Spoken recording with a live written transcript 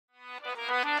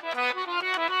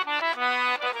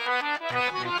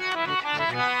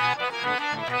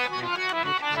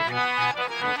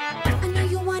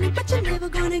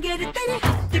never gonna get it तेरे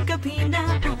हाथ कभी ना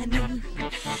आने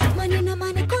माने ना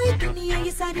माने कोई दुनिया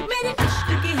ये सारी मेरे इश्क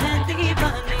की है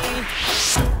दीवानी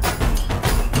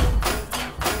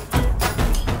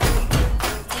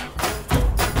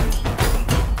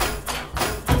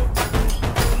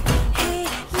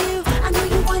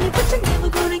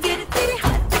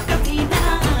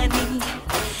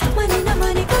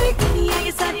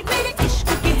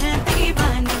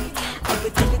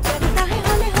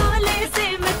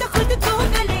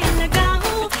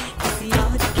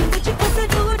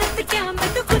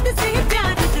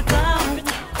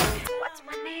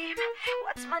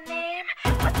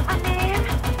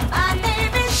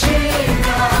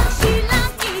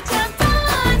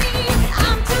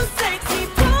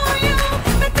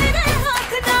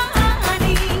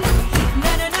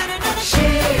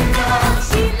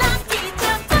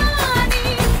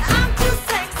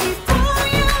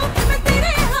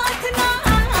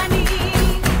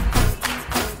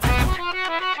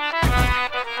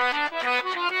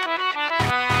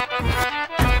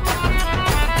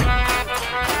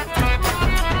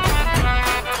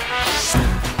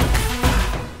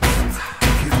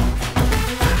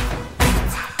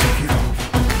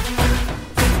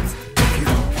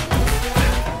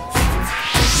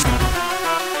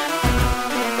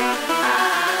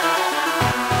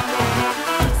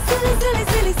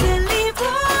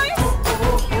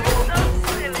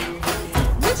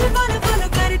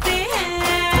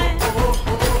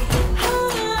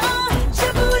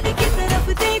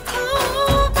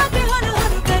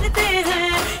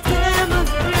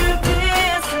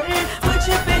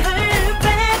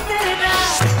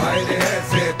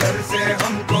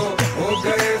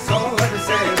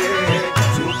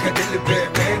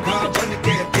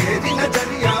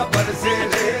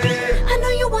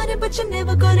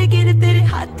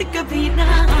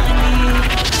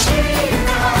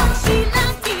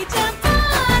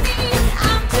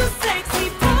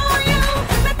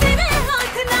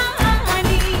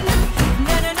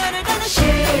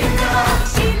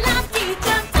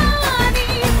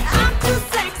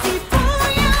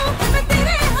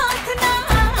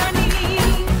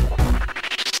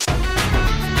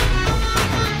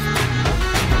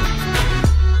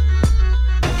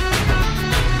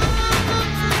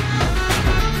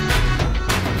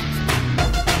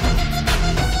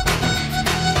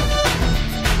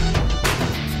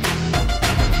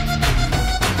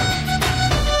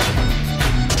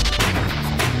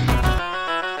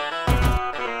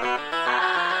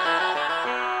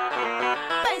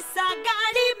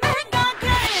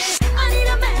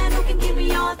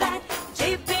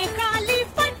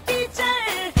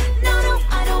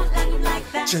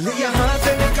चल यहाँ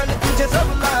से निकल तुझे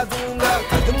सब ला दूंगा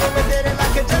कदमों में तेरे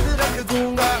लाके जग रख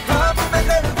दूंगा ख्वाब मैं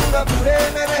कर दूंगा पूरे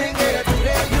में रहेंगे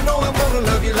अधूरे you know I'm gonna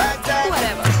love you like that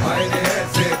आए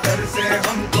ऐसे कर से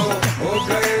हमको हो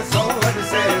गए सौहर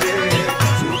से रे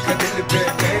सूखे दिल पे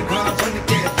बेघा बन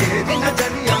के तेरी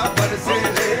नजरिया पर से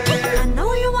रे I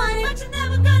know you want it but you're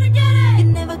never gonna get it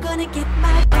you're never gonna get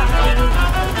my body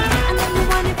I know you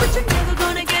want it but you're never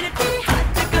gonna get it तेरे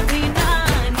हाथ कभी ना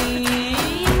आनी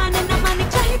माने ना माने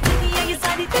चाहे दुनिया ये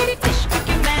सारी तेरी इश्क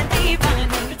की मैं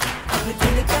दीवानी अब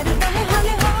दिल करता है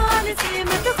हाले हाल से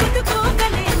मैं तो खुद को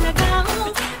गले लगाऊं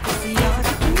किसी और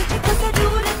की मुझे तो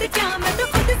जरूरत क्या मैं तो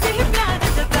खुद से ही प्यार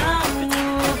जताऊं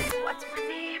What's my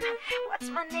name? What's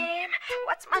my name?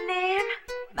 What's my name?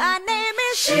 My name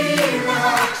is Sheila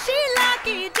Sheila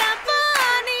की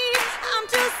जापानी I'm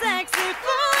too sexy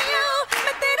for you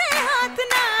मैं तेरे हाथ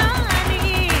ना आनी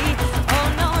Oh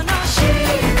no no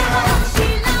Sheila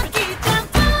Sheila की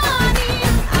जापानी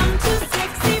I'm too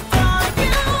sexy for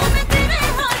you मैं तेरे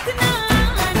हाथ ना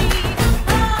आनी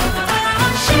Oh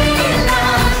Sheila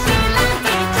Sheila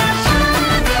की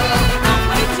जापानी I'm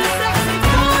way too sexy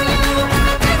for you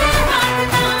मैं तेरे हाथ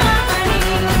ना आनी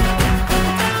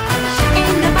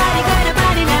Ain't nobody got a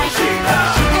body like Sheila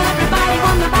Everybody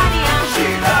want my body I'm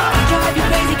Sheila Drive you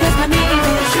crazy cause my name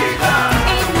is Sheila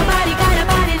Ain't nobody got a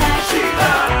body like Sheila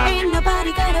Ain't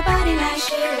nobody got a body like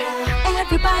Sheila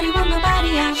Everybody want my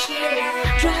body I'm Sheila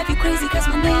Drive you crazy cause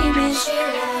my name is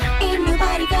Sheila